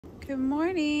Good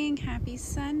morning. Happy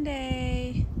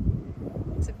Sunday.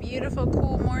 It's a beautiful,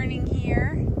 cool morning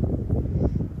here.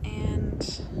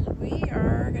 And we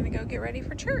are going to go get ready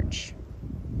for church.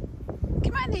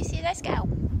 Come on, Lucy. Let's go.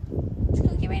 Let's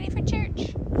go get ready for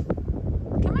church.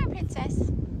 Come on,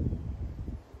 princess.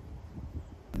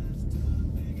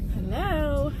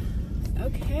 Hello.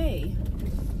 Okay.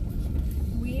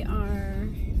 We are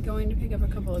going to pick up a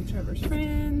couple of Trevor's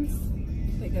friends.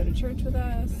 They go to church with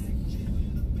us.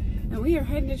 And we are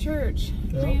heading to church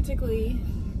frantically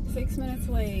 6 minutes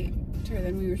later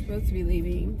than we were supposed to be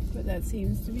leaving. But that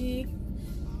seems to be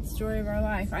the story of our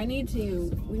life. We need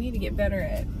to get better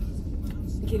at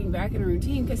getting back in a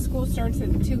routine because school starts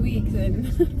in 2 weeks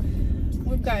and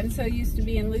we've gotten so used to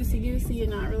being loosey-goosey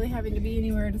and not really having to be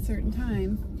anywhere at a certain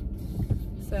time.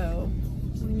 So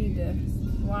we need to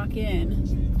lock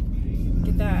in,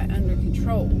 get that under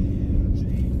control.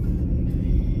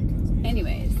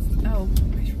 Anyways, oh,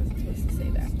 I wasn't supposed to say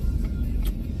that.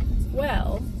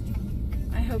 Well,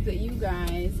 I hope that you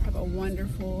guys have a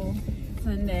wonderful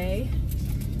Sunday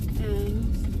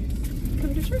and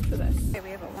come to church with us. Okay,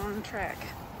 we have a long trek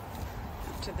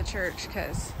up to the church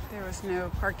because there was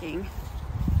no parking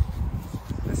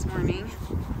this morning.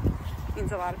 It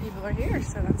means a lot of people are here,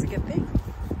 so that's a good thing.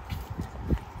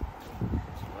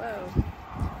 Whoa.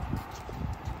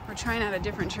 We're trying out a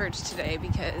different church today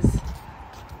because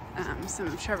some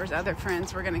of Trevor's other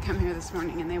friends were going to come here this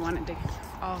morning and they wanted to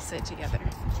all sit together.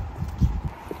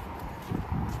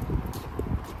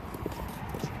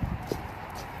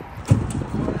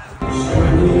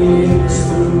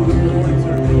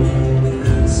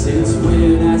 Since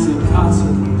when has it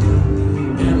possible?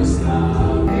 Never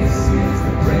stop. This is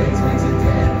the praise makes a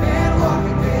dead man walk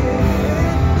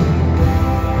again.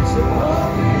 So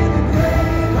open the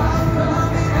grave, I'm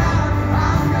coming out.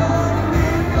 I'm gonna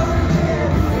live, gonna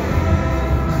live again.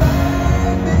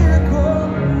 Miracle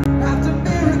after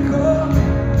miracle,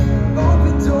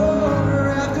 open door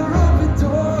after open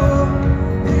door.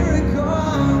 Here it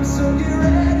comes, so get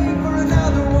ready for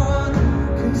another one,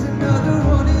 'cause another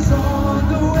one is on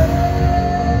the way.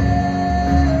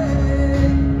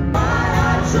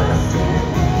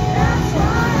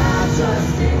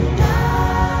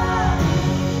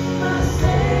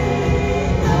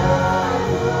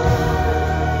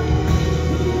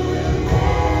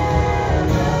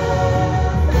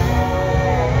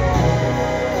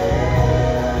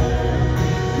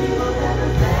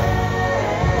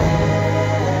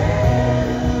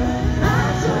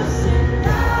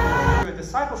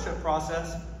 Discipleship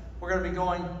process, we're going to be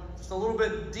going just a little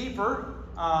bit deeper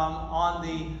on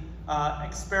the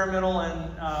experimental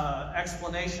and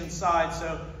explanation side.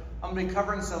 So I'm going to be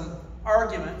covering some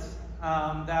arguments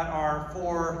that are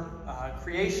for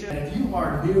creation. And if you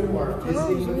are new or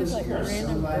visiting with us, we are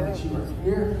so glad that you are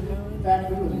here. In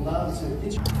fact, we would love to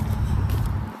get you.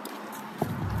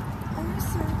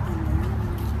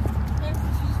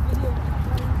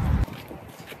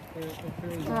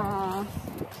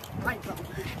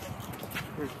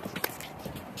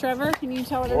 Trevor, can you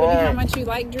tell everybody how much you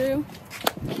like Drew?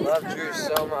 Love Drew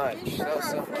so much.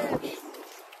 So much.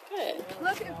 Good.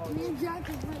 Look at me and Jack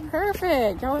is friends.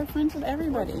 Perfect. Y'all are friends with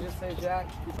everybody. Just say Jack.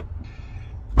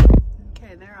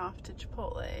 Okay, they're off to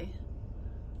Chipotle.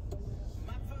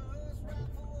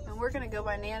 And we're gonna go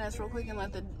by Nana's real quick and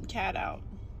let the cat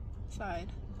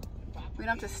outside. We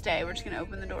don't have to stay, we're just gonna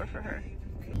open the door for her.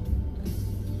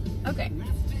 Okay,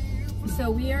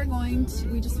 so we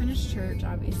just finished church,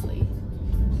 obviously.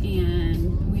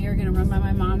 And we are gonna run by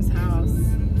my mom's house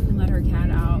and let her cat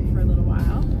out for a little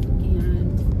while.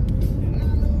 And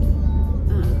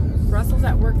Russell's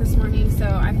at work this morning, so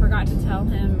I forgot to tell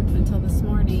him until this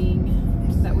morning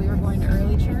that we were going to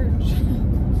early church.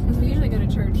 Because we usually go to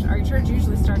church, our church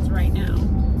usually starts right now.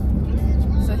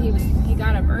 So he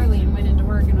got up early and went into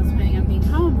work and was planning on being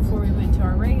home before we went to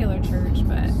our regular church,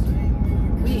 but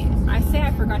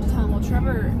I forgot to tell him, well,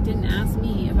 Trevor didn't ask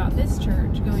me about this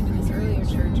church, going to this earlier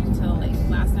church, until like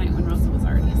last night when Russell was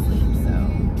already asleep. So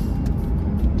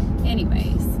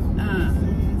anyways,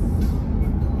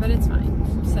 but it's fine.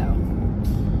 So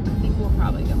I think we'll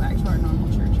probably go back to our normal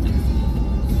church next week.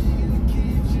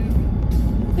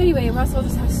 Anyway, Russell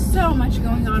just has so much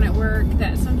going on at work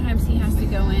that sometimes he has to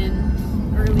go in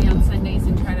early on Sundays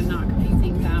and try to knock a few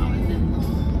things out and then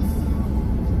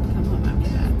come home after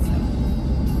that. So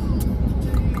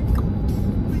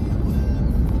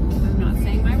I'm not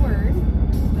saying my word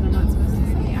that I'm not supposed to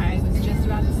say. I was just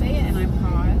about to say it and I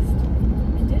paused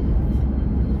and didn't.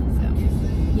 So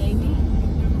yay me.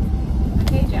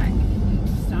 Okay, Jack,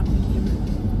 stop the camera.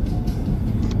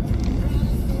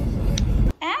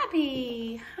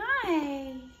 Abby,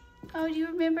 hi. Oh, do you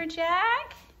remember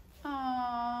Jack?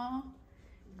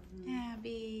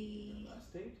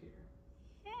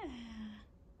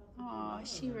 Oh,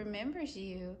 she remembers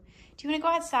you. Do you want to go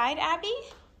outside, Abby?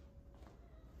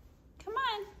 Come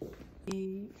on.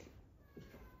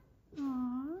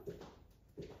 Aw.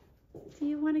 Do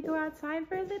you want to go outside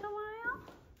for a little while?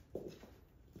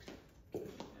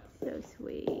 So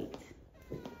sweet.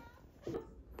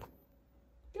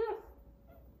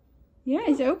 Yeah,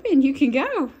 it's open. You can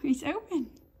go. It's open.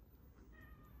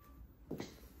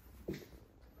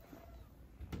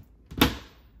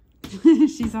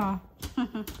 She's off.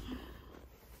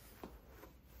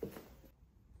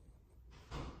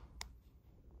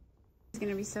 She's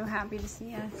gonna be so happy to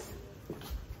see us.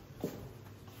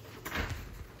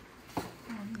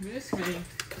 You miss me.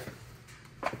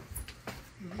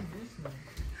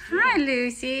 Hi,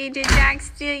 Lucy. Did Jack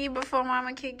steal you before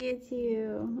Mama could get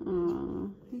you? Oh,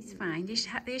 he's fine.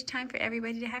 There's time for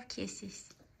everybody to have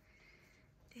kisses.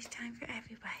 There's time for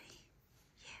everybody.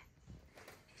 Yeah.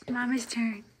 It's Mama's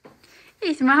turn.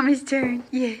 It's Mama's turn.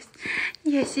 Yes.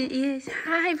 Yes, it is.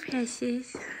 Hi,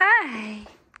 Precious. Hi.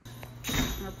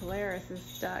 Our Polaris is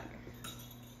stuck.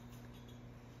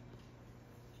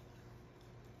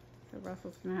 So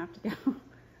Russell's gonna have to go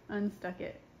unstuck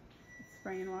it. It's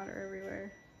spraying water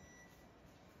everywhere.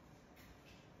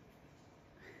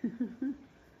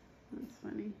 That's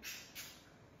funny.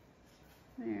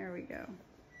 There we go.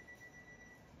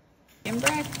 And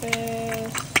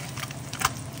breakfast.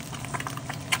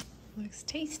 Looks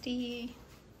tasty.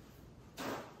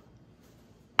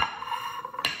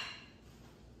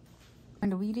 When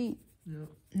do we eat? Yeah.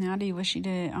 Now do you wish you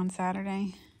did it on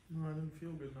Saturday? No, I didn't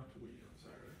feel good enough to eat on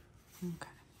Saturday.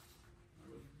 Okay. I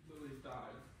would literally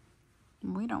died.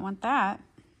 We don't want that.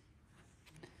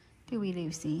 Do we,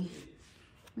 Lucy?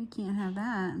 We can't have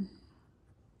that.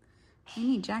 We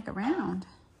need Jack around.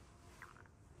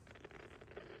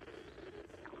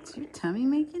 Is your tummy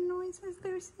making noises,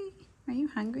 Lucy? Are you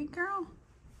hungry, girl?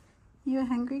 You a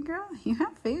hungry girl? You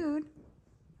have food.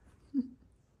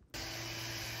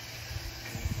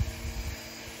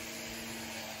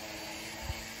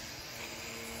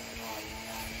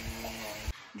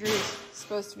 Drew's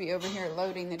supposed to be over here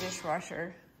loading the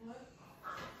dishwasher.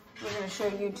 We're going to show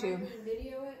YouTube.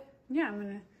 Video it? Yeah, I'm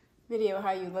going to video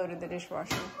how you loaded the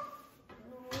dishwasher.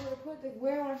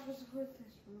 Where am I supposed to put this?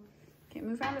 Okay,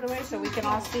 move out of the way so we can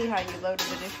all see how you loaded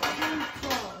the dishwasher.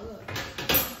 Oh, look.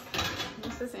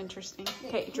 This is interesting.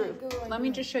 Okay, Drew, let me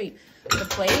just show you. The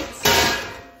plates,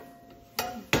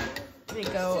 they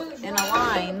go in a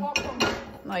line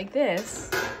like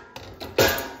this.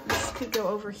 This could go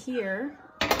over here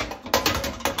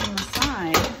on the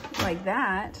side like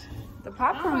that. The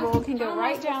popcorn bowl can go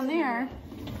right down there.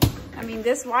 I mean,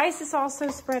 why is this all so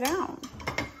spread out?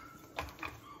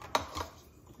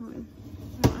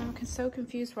 I'm so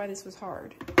confused why this was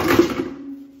hard.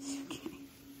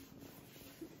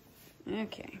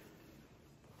 Okay.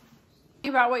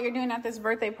 About what you're doing at this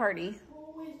birthday party.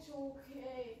 Oh, it's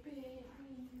okay, baby.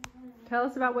 Tell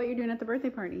us about what you're doing at the birthday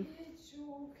party. It's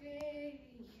okay.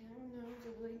 I don't know, it's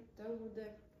a late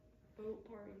double-deck boat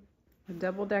party. A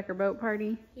double-decker boat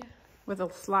party? Yeah. With a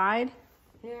slide?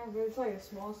 Yeah, but it's like a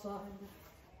small slide.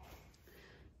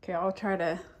 Okay, I'll try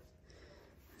to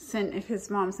send, if his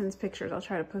mom sends pictures, I'll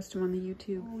try to post them on the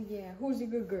YouTube. Oh yeah, who's a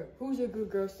good girl? Who's a good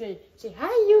girl? Say hi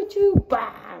YouTube.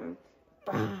 Bam,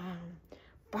 bam,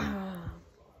 bam.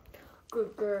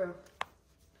 Good girl.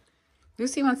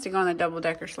 Lucy wants to go on the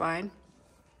double-decker slide.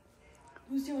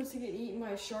 Lucy wants to get eaten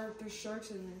by a shark. There's sharks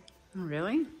in there. Oh,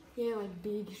 really? Yeah, like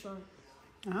big sharks.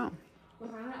 Oh.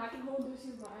 Look, I can hold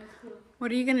Lucy's eyes too. What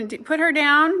are you going to do? Put her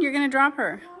down? You're going to drop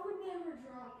her. I would never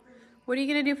drop her. What are you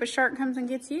going to do if a shark comes and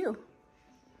gets you?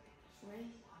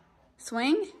 Swing.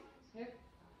 Swing? Yep.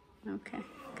 Okay.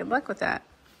 Good luck with that.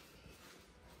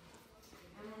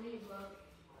 I don't need luck.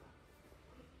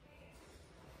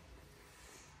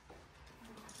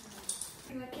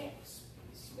 I can't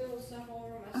spill stuff all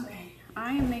over myself. Okay.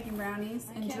 I am making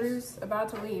brownies, and Drew's about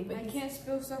to leave, but I he's can't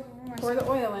spill stuff over myself. pour the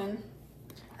oil in.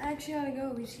 I actually gotta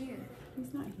go. He's here.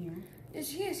 He's not here. Yes,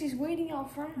 he is. He's waiting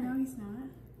out front. No, he's not.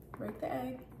 Break the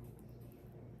egg.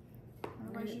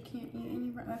 Otherwise, you can't eat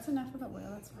any. That's enough of the oil.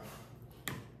 That's fine.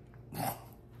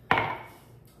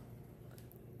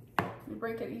 You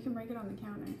break it. You can break it on the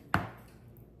counter.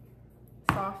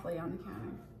 Softly on the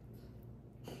counter.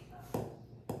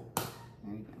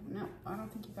 There you go. No, I don't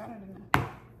think you got it enough.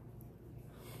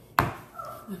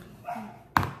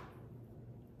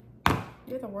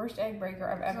 You're the worst egg breaker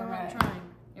I've ever met. I'm trying.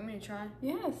 You want me to try?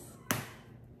 Yes.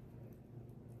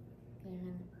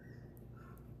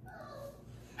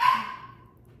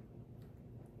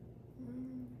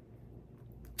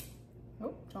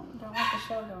 Oh, don't let the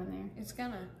shell go in there. It's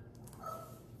gonna.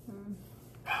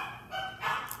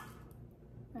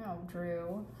 No,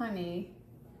 Drew. Honey.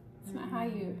 It's not how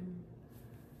you...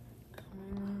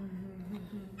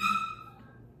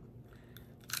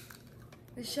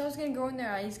 The shell's gonna go in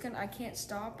there. I can't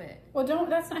stop it. Well,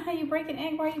 that's not how you break an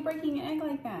egg. Why are you breaking an egg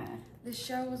like that? The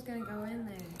shell was gonna go in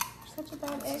there. You're such a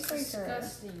bad egg breaker.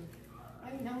 Disgusting.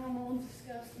 I know I'm all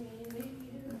disgusting.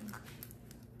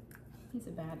 He's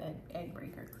a bad egg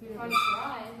breaker, clearly. I'm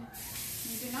trying.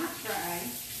 You do not try.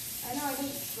 I know I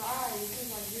didn't try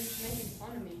because like you're just making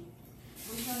fun of me.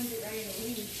 I'm trying to get ready to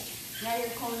leave. Now you're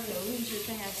calling me a loser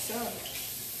to have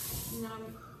subs. You know,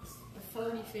 I'm a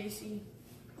phony facey.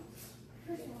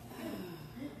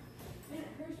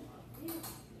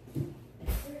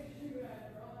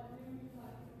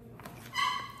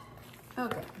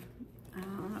 Okay.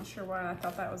 I'm not sure why I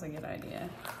thought that was a good idea.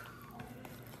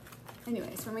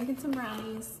 Anyways, we're making some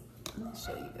brownies. Let me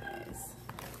show you guys.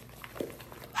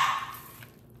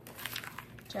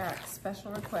 Jack's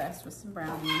special request was some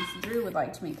brownies. Drew would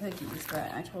like to make cookies,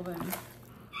 but I told him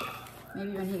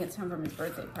maybe when he gets home from his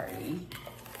birthday party,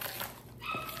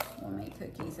 we'll make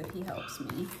cookies if he helps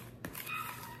me.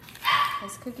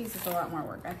 Because cookies is a lot more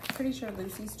work. I'm pretty sure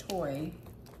Lucy's toy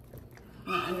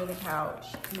went under the couch,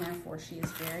 and therefore she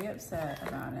is very upset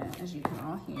about it, as you can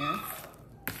all hear.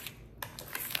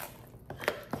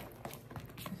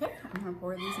 Okay, I'm gonna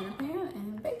pour these in a pan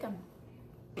and bake them.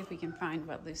 See if we can find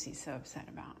what Lucy's so upset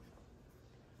about.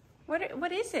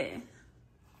 What is it?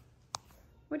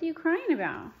 What are you crying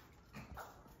about?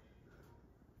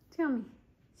 Tell me,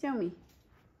 show me.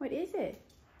 What is it?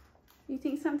 You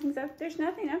think something's up? There's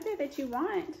nothing up there that you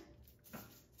want.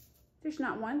 There's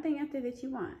not one thing up there that you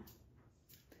want.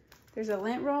 There's a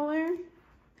lint roller.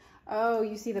 Oh,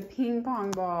 you see the ping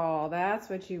pong ball. That's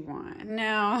what you want.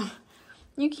 No,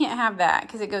 you can't have that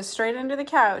because it goes straight under the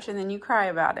couch and then you cry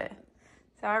about it.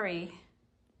 Sorry.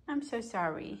 I'm so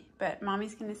sorry. But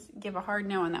Mommy's going to give a hard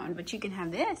no on that one. But you can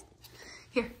have this.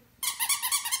 Here.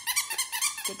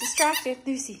 Get distracted.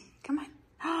 Lucy, come on.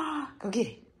 Go get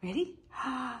it. Ready?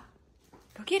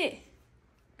 Go get it.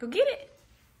 Go get it.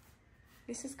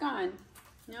 This is gone.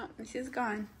 No, this is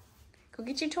gone. Go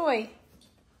get your toy.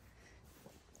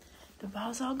 The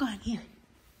ball's all gone. Here.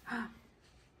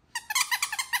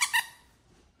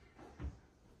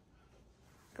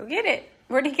 Go get it.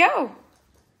 Where'd it go?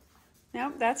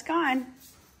 Nope, that's gone.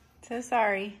 So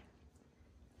sorry.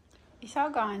 It's all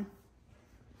gone.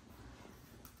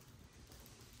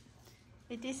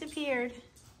 It disappeared.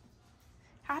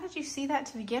 How did you see that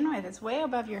to begin with? It's way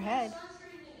above your head.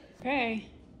 Okay.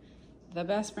 The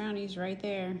best brownies right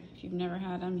there. If you've never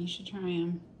had them, you should try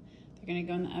them. They're gonna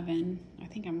go in the oven. I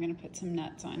think I'm gonna put some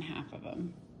nuts on half of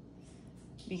them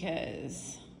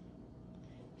because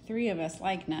 3 of us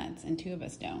like nuts and 2 of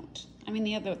us don't. I mean,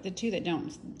 the 2 that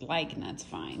don't like nuts,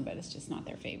 fine, but it's just not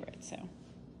their favorite, so. I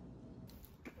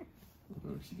don't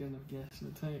know if she got enough gas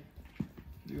in the tank.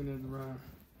 Doing it around.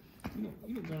 You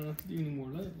don't got enough to do any more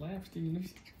laps, do you,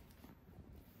 Lucy?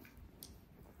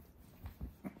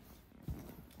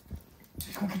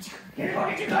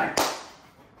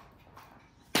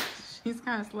 She's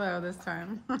kind of slow this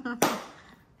time.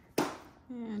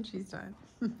 And she's done.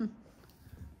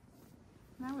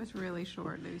 That was really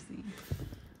short, Lucy.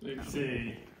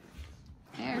 Lucy.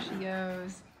 There she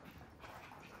goes.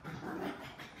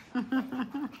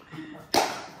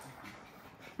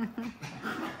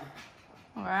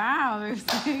 Wow,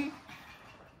 Lucy.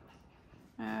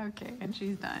 Okay, and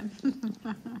she's done.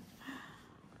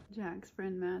 Jack's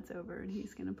friend Matt's over and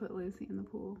he's gonna put Lucy in the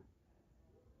pool.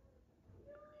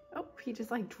 Oh, he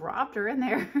just like dropped her in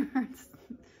there. That's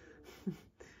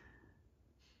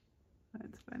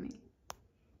funny.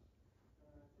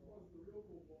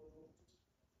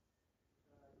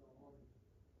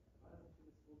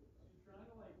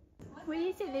 What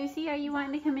is it, Lucy? Are you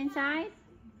wanting to come inside?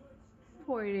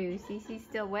 Poor Lucy, she's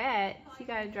still wet. She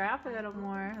gotta drop a little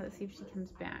more. Let's see if she comes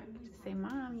back. Just say,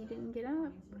 Mom, you didn't get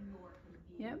up.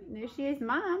 Yep, there she is.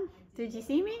 Mom, did you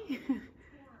see me?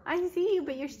 I see you,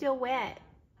 but you're still wet.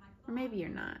 Or maybe you're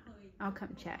not. I'll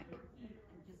come check.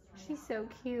 She's so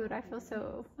cute. I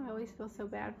always feel so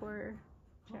bad for her.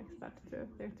 Jack's about to throw.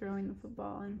 They're throwing the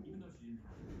football and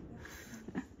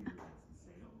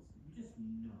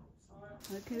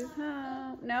look who's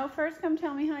home. No, first come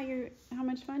tell me how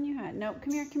much fun you had. No,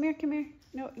 come here.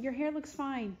 No, your hair looks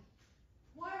fine.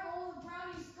 Why are all the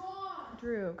brownies gone?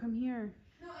 Drew, come here.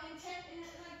 No, give me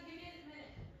a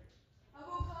minute. I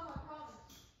will come, I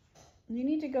promise. You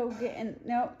need to go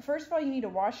no, first of all, you need to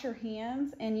wash your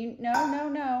hands and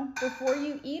no. Before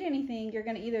you eat anything, you're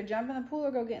gonna either jump in the pool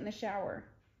or go get in the shower.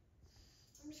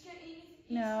 I'm just gonna eat.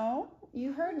 No,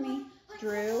 you heard me.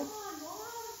 Drew. Come on, Mom.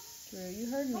 Drew, you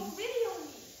heard me. Don't video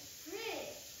me.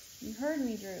 Chris. You heard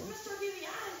me, Drew. I'm gonna start giving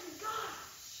attitude, God.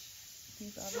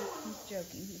 He's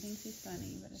joking. He thinks he's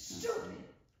funny, but it's not Stupid. funny.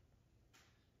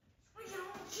 We can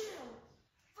all chill.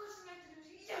 First thing I have to do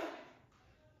is yell.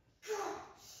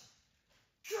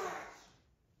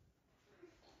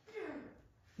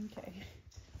 God. Okay.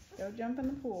 Go jump in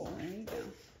the pool. There you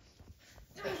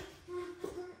go.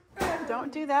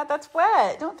 Don't do that. That's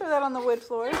wet. Don't throw that on the wood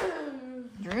floor.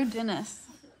 Drew Dennis.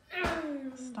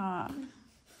 Stop.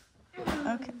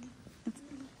 Okay.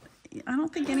 I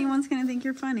don't think anyone's going to think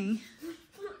you're funny.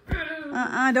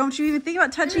 Don't you even think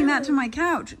about touching that to my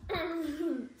couch.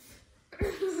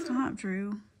 Stop,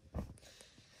 Drew.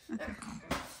 Okay.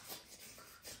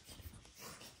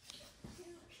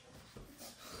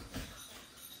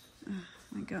 Oh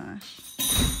my gosh.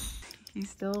 He's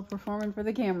still performing for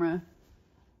the camera.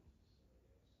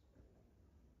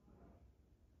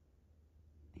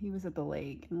 He was at the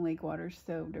lake, and the lake water's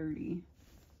so dirty.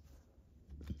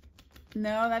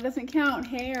 No, that doesn't count.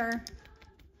 Hair.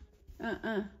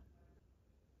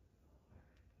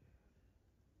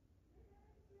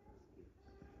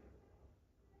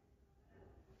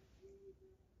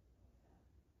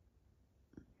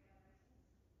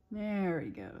 There he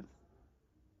goes.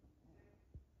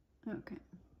 Okay.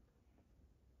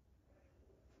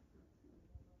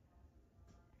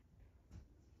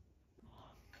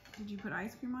 Did you put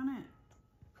ice cream on it?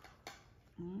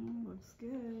 Oh, looks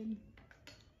good.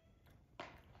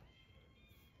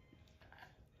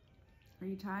 Are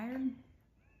you tired?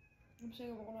 I'm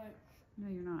staying up all night. No,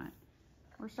 you're not.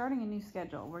 We're starting a new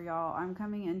schedule where I'm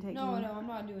coming and taking... No, I'm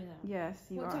not doing that. Yes,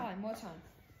 you are. What time?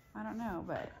 I don't know,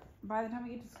 but by the time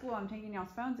we get to school, I'm taking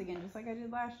y'all's phones again, just like I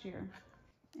did last year.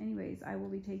 Anyways, I will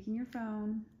be taking your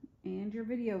phone and your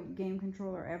video game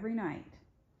controller every night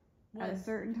at a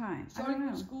certain time. Starting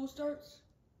when school starts?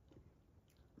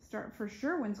 Start for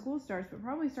sure when school starts, but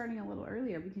probably starting a little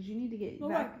earlier because you need to get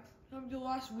back Like the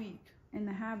last week. in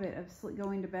the habit of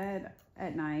going to bed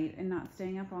at night and not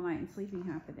staying up all night and sleeping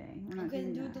half a day. We're not I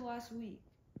couldn't doing do that. it the last week.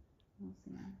 We'll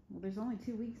see. Well, there's only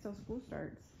 2 weeks till school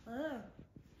starts. Oh.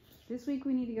 This week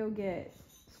we need to go get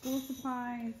school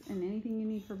supplies and anything you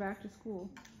need for back to school.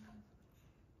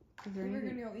 Is there We're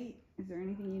anything? gonna go eat. Is there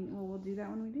anything you? Well, we'll do that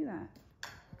when we do that.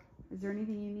 Is there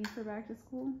anything you need for back to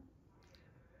school?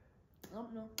 I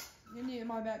don't know. I need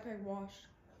my backpack washed.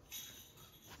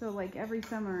 So like every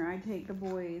summer, I take the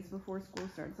boys before school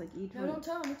starts. Like each No, one. don't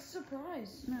tell them. It's a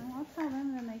surprise. No, I'll tell them,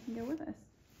 and then they can go with us.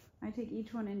 I take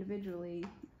each one individually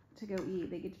to go eat.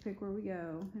 They get to pick where we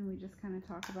go, and we just kind of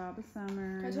talk about the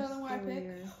summer. Can I tell them what I school picked?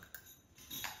 year.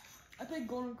 I picked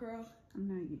Golden Corral.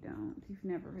 No, you don't. You've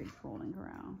never picked Golden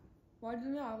Corral. Why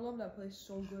didn't I? I love that place. It's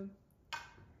so good.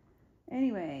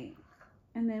 Anyway,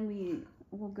 and then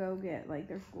we'll go get like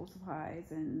their school supplies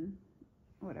and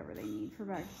whatever they need for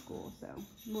back to school. So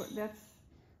that's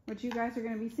what you guys are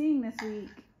going to be seeing this week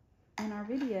in our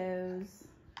videos.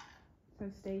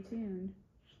 So stay tuned.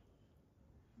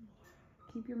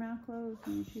 Keep your mouth closed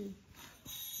when you chew.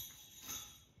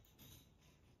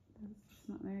 It's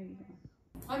not, there you go.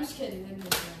 I'm just kidding. They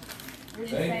didn't say that. We're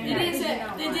just saying that because you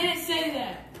don't They want. didn't say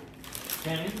that.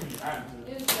 Cam, you can add to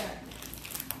It it. was that.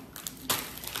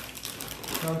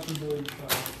 Country boy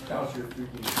style. That was your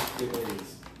freaking big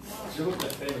ladies. She looked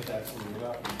at famous actually.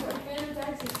 Phantom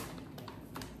Taxi.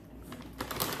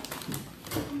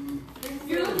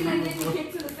 You're looking at getting a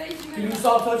kick to the face. Can you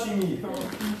stop touching me?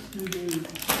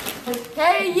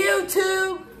 Hey,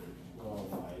 YouTube!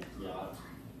 Oh my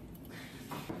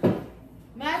god.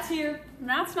 Matt's here.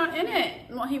 Matt's not in it.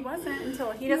 Well, he wasn't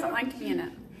until he doesn't like to be in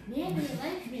it.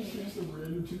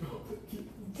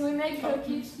 Can we make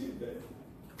cookies?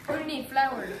 What do you need?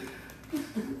 Flour.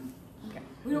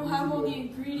 We don't have all the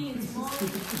ingredients, Mom.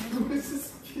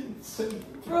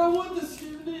 Bro, what the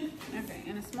stupid? Okay,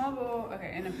 in a small bowl.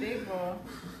 Okay, in a big bowl.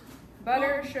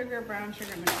 Butter, sugar, brown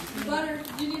sugar, milk. Butter.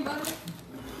 Do you need butter?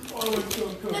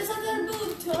 That's not that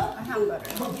booth, huh? I have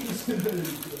butter.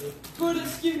 Butter,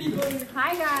 skinny butter.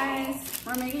 Hi guys,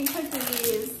 we're making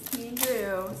cookies, me and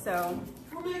Drew. So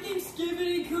We're making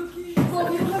skibidi cookies.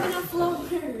 But we don't have enough flour.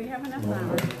 we have enough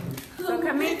flour. So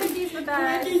come make cookies with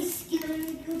us. Making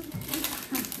skibidi cookies.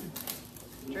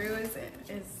 Drew is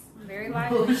very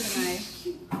lively tonight.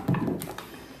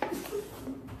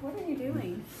 What are you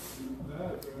doing?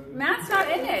 Matt's not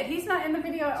in it. He's not in the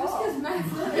video at Just all. because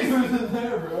Matt's not. He wasn't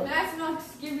there, bro. Matt's not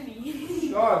skibidi.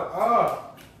 Shut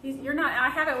up. You're not. I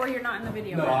have it where you're not in the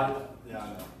video. No, Matt. I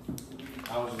know.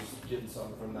 I was just getting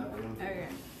something from that room. Okay.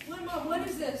 Wait, Mom, what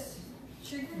is this?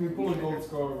 Sugar? We pulled a gold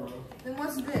scar, bro. Then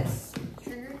what's this?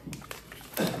 Sugar?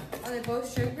 Are they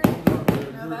both sugar?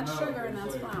 No, that's sugar and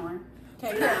that's flour.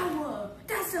 Okay, here. Flour.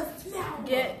 That's a flour.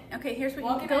 Okay, here's what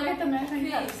Walk you it go back. get the measuring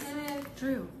Okay, cups.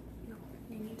 Drew,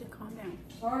 you need to calm down.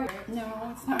 Sorry.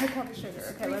 No, it's not a cup of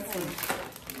sugar. Okay, let's see.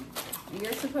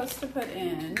 You're supposed to put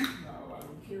in No, I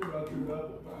don't care about your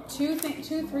double pound. 2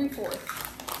 3/4.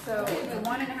 So it's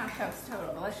 1.5 cups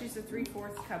total. Let's use the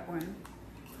 3/4 cup one.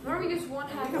 Why don't we use 1/2?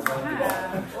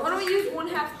 Half. Why don't we use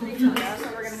 1/2 3 times? That's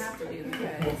what we're gonna have to do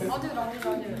because I'll do it.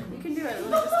 you can do it.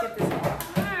 Let me just get this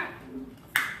off.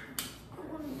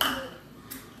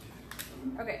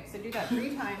 Okay, so do that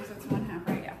 3 times. That's 1/2,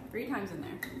 right? Yeah, 3 times in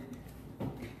there.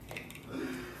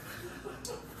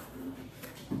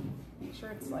 Make sure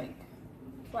it's like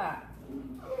flat.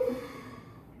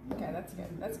 Okay, that's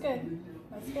good. That's good.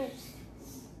 That's good.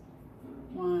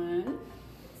 1.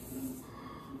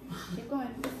 Keep going.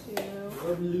 2.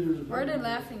 Why are they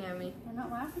laughing at me? They're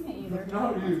not laughing at you. They're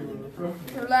Not not. you.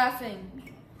 They're laughing.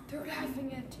 They're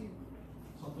laughing at you.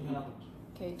 Something happened.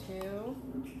 Okay, 2.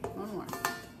 1 more.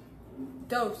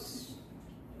 Dose.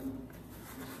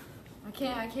 I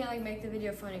can't like make the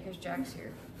video funny because Jack's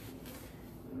here.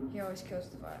 He always kills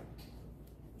the vibe.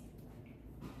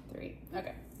 3.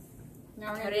 Okay.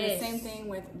 Now we're gonna do the same thing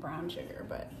with brown sugar,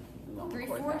 but we won't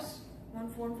record 3/4. that. 1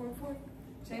 4 and 4 4.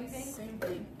 Same thing. Same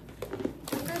thing.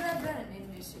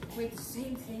 Wait, the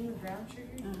same thing with brown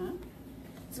sugar? Uh-huh.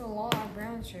 It's a lot of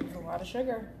brown sugar. A lot of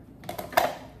sugar.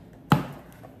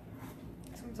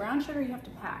 Brown sugar you have to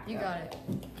pack. You though. got it.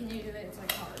 Can you do it? It's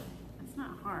like hard. It's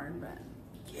not hard, but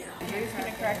Yeah. Drew's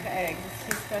gonna crack the egg. It's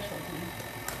his specialty.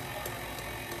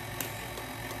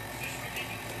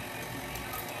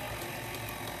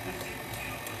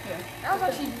 Here. That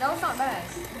was not bad.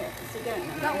 Here, stick it in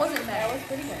there. That wasn't bad. That was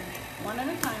pretty good. One at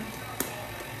a time.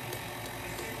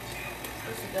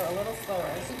 Supposed to go a little slower.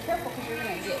 So be careful because you're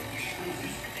gonna get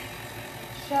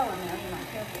shell in there if you're not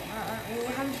careful. Well,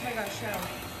 what happens if I got shell?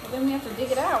 But then we have to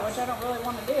dig it out, which I don't really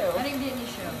want to do. I didn't get any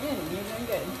shell. You didn't. You're doing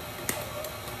good.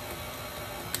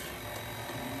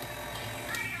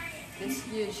 You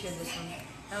just share this one.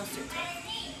 That was too tough.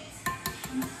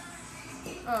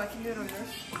 Oh, I can do it on this.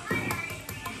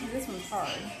 This one's hard.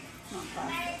 It's not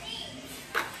plastic.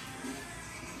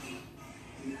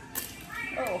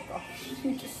 Oh gosh,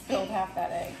 you just spilled half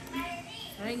that egg.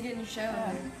 I didn't get any shell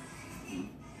in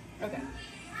Okay.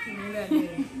 there. You got good.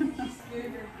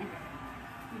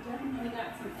 You definitely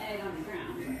got some egg on the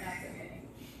ground, but that's okay.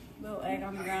 Little egg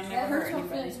on the ground That never hurt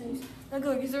hurts my anybody. feelings.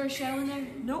 Look, is there a shell in there?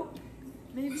 Nope.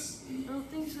 Maybe. I don't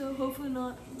think so. Hopefully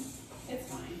not. It's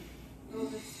fine. It'll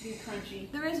just be crunchy.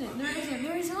 There isn't.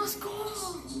 Let's go.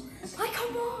 Like,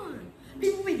 come on.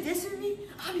 People be dissing me.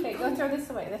 Okay, go throw this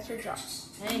away. That's your job.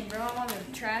 Dang, bro, I'm on the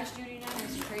trash duty now.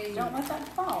 That's crazy. Don't let that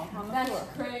fall on the That's floor.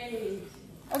 crazy.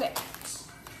 Okay.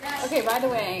 That's Okay, by the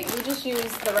way, we just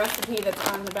used the recipe that's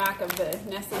on the back of the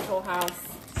Nestle's Whole House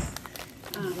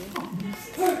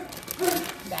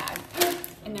bag.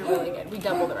 And they're really good. We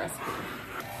double the recipe.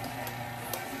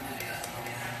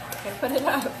 Okay, put it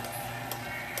up.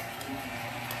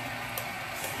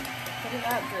 Put it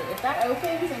up, Drew. If that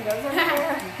opens and goes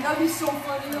everywhere, That'd be so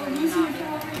funny. No, No, you Lucy not would do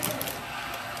come that. over and say,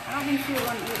 I don't think she would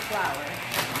want to eat flour.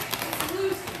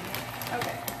 Lucy.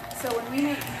 Okay, so when we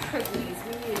make cookies,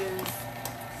 we use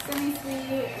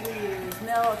semi-sweet, we use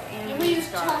milk, and And we use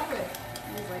starch. chocolate.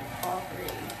 We use like all 3.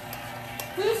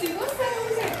 Lucy, what's that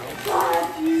over there? God,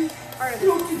 you. Part of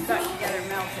this is stuck together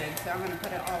melted, so I'm going to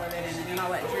put all of it in, and then I'll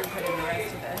let Drew put in the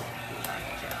rest of the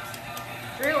chocolate chips.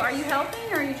 Drew, are you helping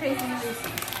or are you chasing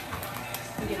Lucy?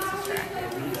 He gets distracted.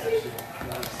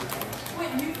 Wait,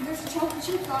 there's a chocolate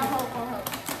chip. I'll help.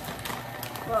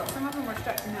 Well, some of them were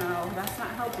stuck. No, that's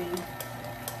not helping.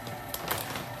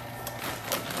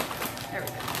 There we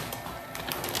go.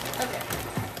 Okay.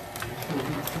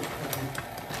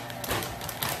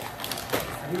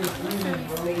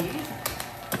 Semi-sweet.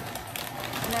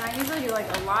 And then I usually do like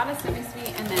a lot of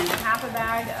semi-sweet and then half a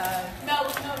bag of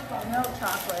milk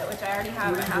chocolate, which I already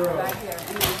have a half a bag here,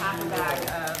 and then half a bag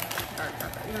of dark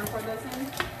chocolate. You want to pour those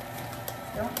in?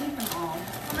 Don't eat them all.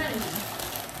 How many?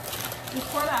 Just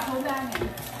pour that whole bag in.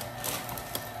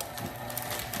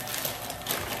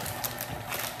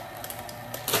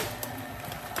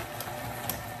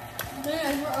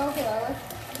 Yeah, okay, Alex.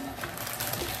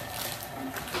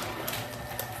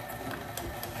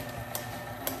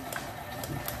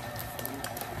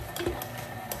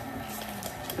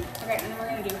 Okay, and then we're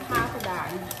going to do half a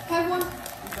bag. Have one.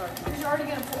 I'm sorry. You're already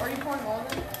gonna pour. Are you pouring all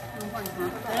of it? I'm pouring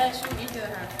half a bag. Yeah, should we eat the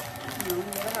half? No,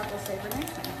 the other half will save for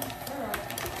next time. Alright.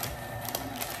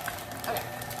 Okay.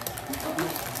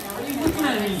 Now we're just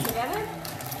going to mix together.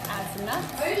 Add some nuts.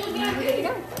 Are you looking and at we're good to me?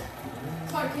 go.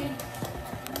 Sorry, kid.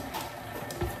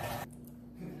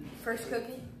 First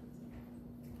cookie.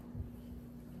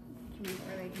 Make it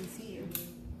where they can see you.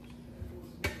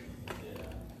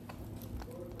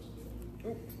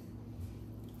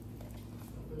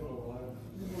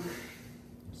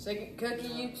 Second cookie,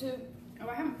 YouTube. Oh,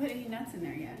 I haven't put any nuts in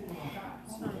there yet.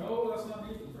 No, that's not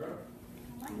needed, bro.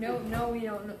 No, we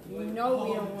don't. We know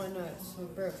we don't want nuts, so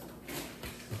bro.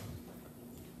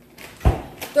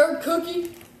 Third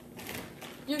cookie.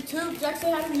 YouTube.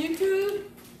 Jackson had a YouTube.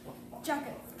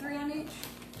 Jacket 3 on each.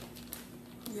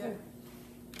 Yeah.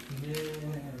 Yeah.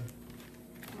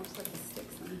 Almost like the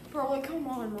sticks on it. Bro, like, come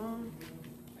on, Mom.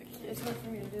 It's hard for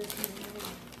me to do this.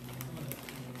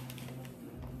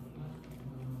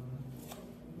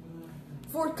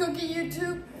 Fourth cookie,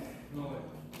 YouTube. No way.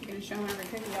 You're gonna show them every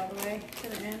cookie all the way to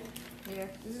the end. Yeah,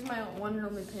 this is my one and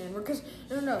only pan. Because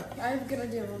no, I have a good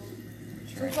idea, Mom.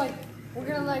 So it's like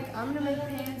I'm gonna make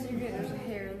pans. You're gonna there's a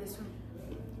hair in this one.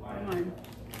 Come on.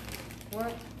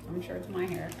 What? I'm sure it's my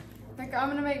hair. Like I'm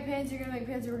gonna make pans. You're gonna make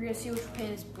pans, and we're gonna see which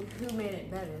pan is who made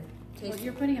it better. Well,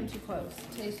 you're putting them too close.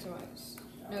 Taste wise.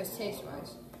 No, it's taste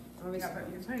wise. You're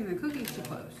putting the cookies too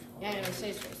close. Yeah, I know, it's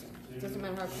taste wise. Doesn't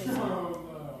matter how close.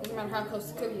 Doesn't matter how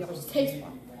close the cookie is. Taste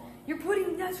wise. You're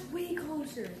putting that's way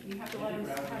closer. You have to let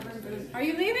them. Are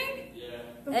you leaving? Yeah.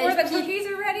 Before the cookies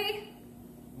are ready?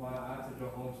 Well, I have to go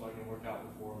home so I can work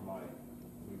out before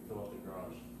we fill up the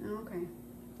garage. Oh, okay.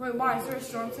 Wait, why? Is there a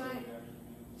storm tonight?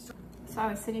 So I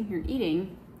was sitting here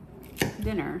eating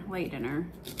dinner, late dinner,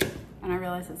 and I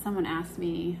realized that someone asked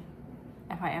me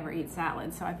if I ever eat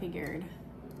salad, so I figured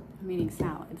I'm eating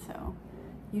salad. So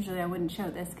usually I wouldn't show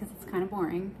this because it's kind of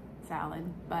boring, salad,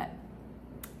 but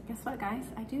guess what, guys?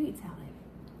 I do eat salad.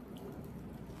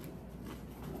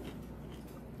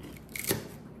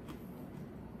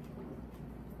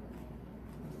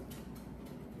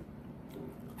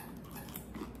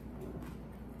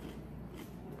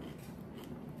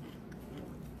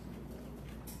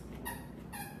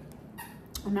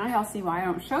 And now y'all see why I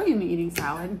don't show you me eating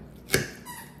salad,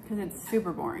 because it's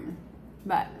super boring.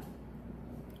 But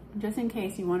just in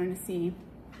case you wanted to see,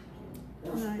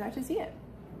 and I got to see it.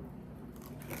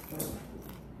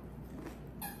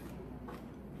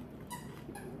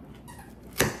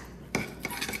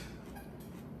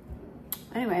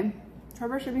 Anyway,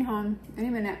 Trevor should be home any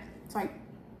minute. It's like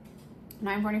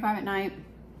 9:45 at night.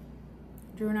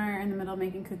 Drew and I are in the middle of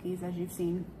making cookies, as you've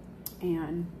seen,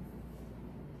 and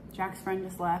Jack's friend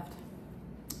just left,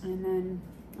 and then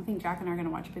I think Jack and I are gonna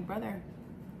watch Big Brother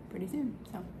pretty soon,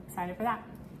 so excited for that.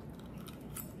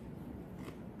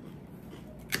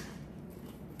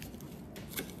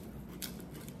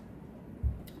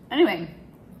 Anyway,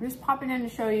 I'm just popping in to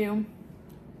show you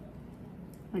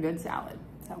a good salad.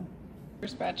 So,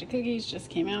 first batch of cookies just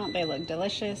came out. They look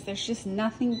delicious. There's just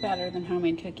nothing better than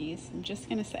homemade cookies, I'm just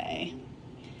gonna say.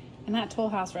 And that Toll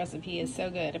House recipe is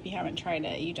so good. If you haven't tried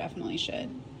it, you definitely should.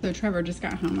 So Trevor just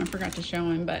got home. I forgot to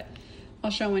show him, but I'll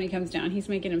show him when he comes down. He's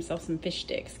making himself some fish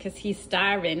sticks because he's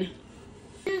starving.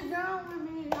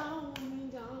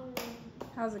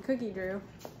 How's the cookie, Drew?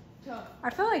 Tough.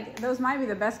 I feel like those might be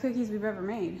the best cookies we've ever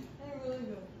made. They're really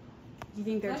good. Do you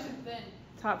think they're Nice and thin.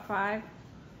 top 5?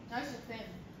 Nice and thin.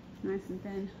 Nice and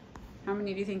thin. How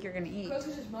many do you think you're gonna eat? Because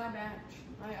this is my batch.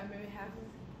 I maybe half of it.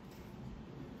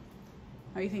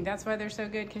 Oh, you think that's why they're so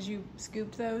good? Because you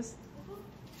scooped those?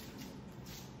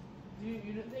 You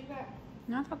didn't think that?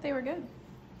 No, I thought they were good.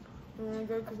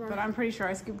 Good, But I'm pretty sure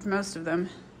I scooped most of them.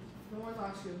 the ones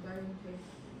I scooped, I didn't think.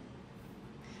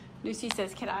 Lucy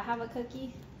says, can I have a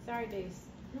cookie? Sorry, Deuce.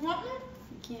 You want one?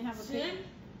 You can't have a Sit. cookie.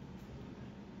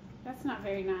 That's not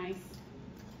very nice.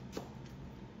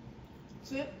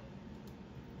 Sit.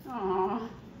 Aw.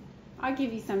 I'll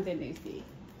give you something, Lucy.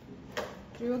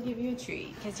 Drew will give you a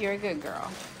treat because you're a good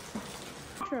girl.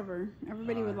 Trevor,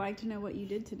 everybody would like to know what you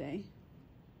did today.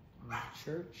 I went to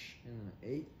church and then I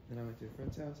ate. Then I went to a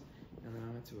friend's house and then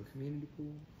I went to a community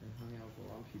pool and hung out with a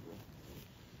lot of people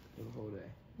for the whole day.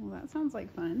 Well, that sounds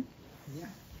like fun. Yeah.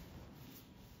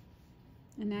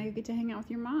 And now you get to hang out with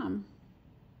your mom.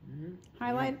 Mm-hmm.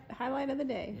 Highlight of the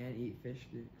day. And eat fish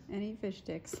sticks. And eat fish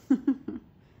sticks.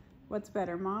 What's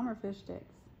better, mom or fish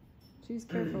sticks? Choose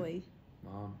carefully.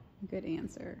 Mom. Good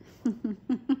answer. Hey,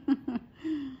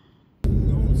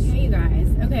 you guys.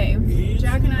 Okay,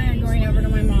 Jack and I are going over to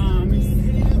my mom's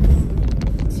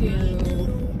to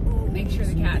make sure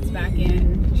the cat's back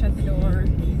in, shut the door,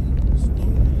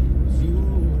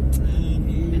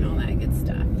 and all that good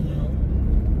stuff.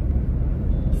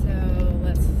 So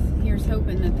here's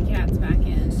hoping that the cat's back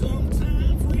in.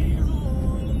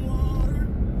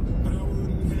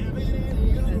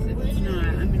 Because if it's not,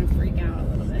 I'm gonna freak out a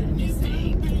little bit. Just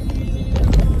saying.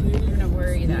 I'm gonna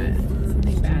worry that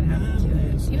something bad happened to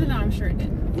it, even though I'm sure it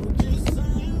didn't.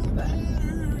 But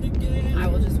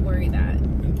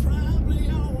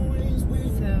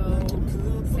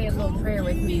prayer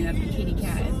with me that the kitty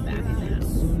cat is back in the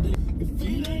house.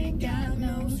 Feet ain't got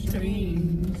no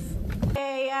strings.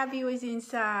 Hey, Abby was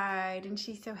inside and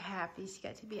she's so happy she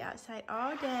got to be outside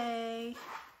all day.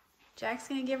 Jack's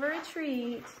gonna give her a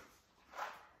treat.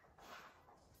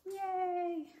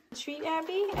 Yay! Treat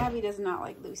Abby? Abby does not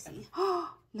like Lucy.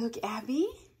 Oh, look, Abby.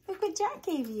 Look what Jack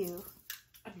gave you.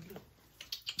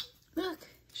 Look.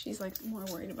 She's like more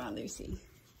worried about Lucy.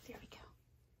 There we go.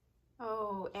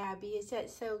 Oh, Abby, is that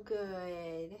so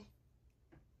good? You're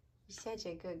such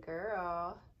a good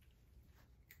girl.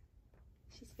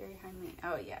 She's very hungry.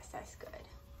 Oh, yes, that's good.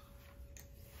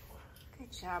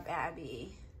 Good job,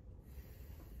 Abby.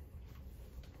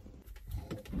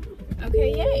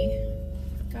 Okay, yay.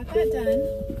 Got that done.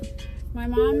 My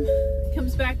mom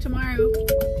comes back tomorrow,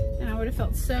 and I would have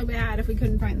felt so bad if we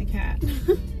couldn't find the cat.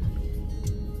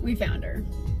 We found her.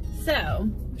 So,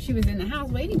 she was in the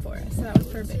house waiting for us, so that was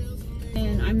perfect.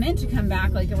 And I meant to come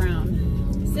back like around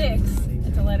 6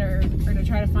 and to let her, or to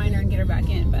try to find her and get her back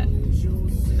in, but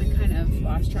I kind of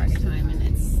lost track of time and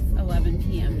it's 11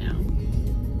 p.m. now.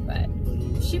 But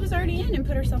she was already in and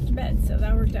put herself to bed, so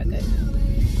that worked out good.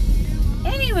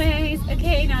 Anyways,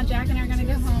 okay, now Jack and I are gonna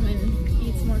go home and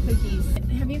eat some more cookies.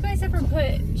 Have you guys ever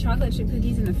put chocolate chip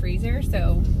cookies in the freezer?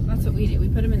 So that's what we do. We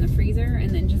put them in the freezer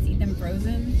and then just eat them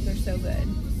frozen. They're so good.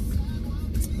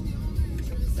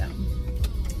 So,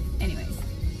 anyways.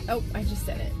 Oh, I just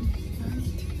said it.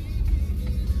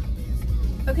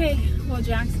 Okay, well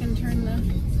Jack's gonna turn the...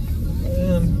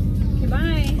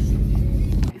 Goodbye.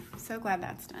 Okay, I'm so glad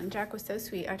that's done. Jack was so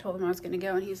sweet. I told him I was gonna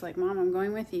go and he's like, Mom, I'm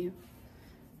going with you.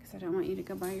 Because I don't want you to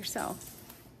go by yourself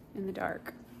in the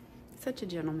dark. Such a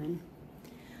gentleman.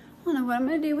 I don't know what I'm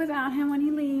gonna do without him when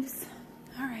he leaves.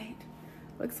 All right.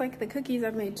 Looks like the cookies,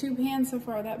 I've made 2 pans so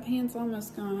far. That pan's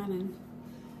almost gone and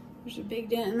there's a big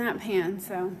dent in that pan.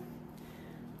 So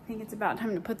I think it's about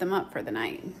time to put them up for the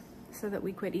night so that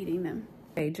we quit eating them.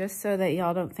 Okay, just so that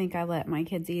y'all don't think I let my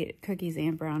kids eat cookies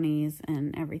and brownies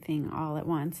and everything all at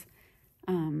once.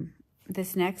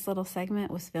 This next little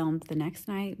segment was filmed the next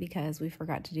night because we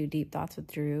forgot to do Deep Thoughts with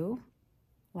Drew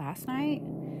last night.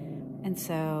 And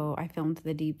so I filmed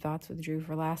the Deep Thoughts with Drew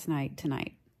for last night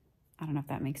tonight. I don't know if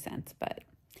that makes sense, but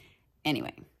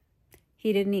anyway,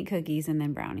 he didn't eat cookies and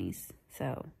then brownies.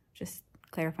 So just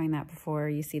clarifying that before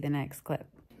you see the next clip.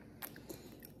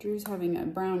 Drew's having a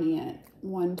brownie at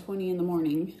 1:20 in the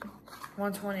morning.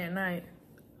 1:20 at night.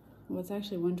 Well, it's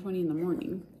actually 1:20 in the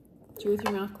morning. Chew with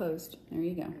your mouth closed. There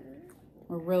you go.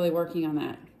 We're really working on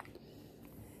that.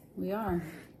 We are.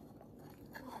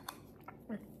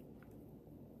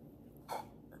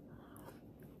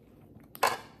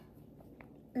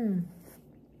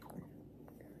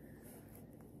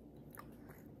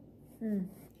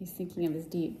 He's thinking of his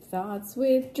deep thoughts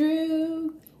with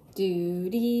Drew.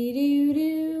 Do-dee-doo-doo.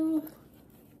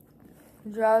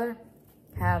 Would you rather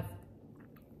have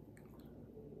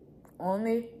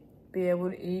only be able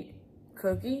to eat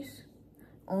cookies,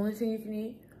 only thing you can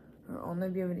eat, or only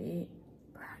be able to eat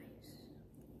brownies?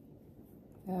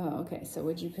 Oh, okay. So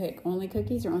would you pick only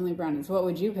cookies or only brownies? What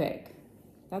would you pick?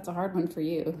 That's a hard one for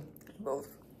you.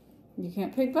 Both. You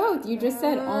can't pick both. You just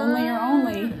said only or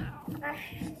only.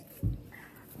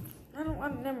 I don't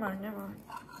want, never mind.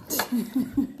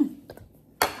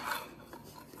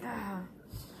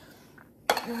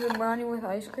 Is it brownie with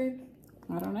ice cream?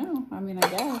 I don't know. I mean, I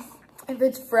guess. If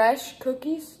it's fresh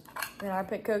cookies, then I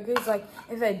pick cookies. Like,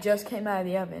 if they just came out of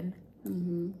the oven,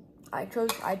 I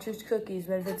choose cookies.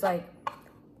 But if it's like,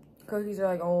 cookies are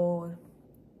like old,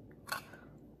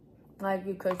 like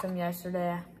you cooked them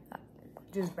yesterday,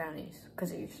 choose brownies.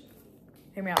 Cookies.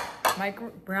 Hear me out.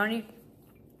 Brownie.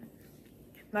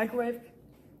 Microwave.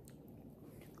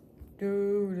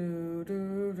 Do do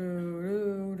do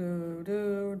do do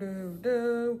do do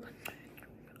do.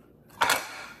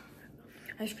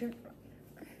 Ice cream.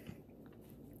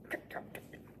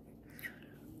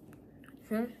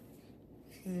 Does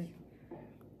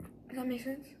that make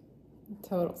sense?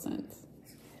 Total sense.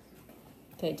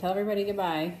 Okay, tell everybody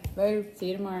goodbye. Later. See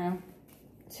you tomorrow.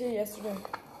 See you yesterday.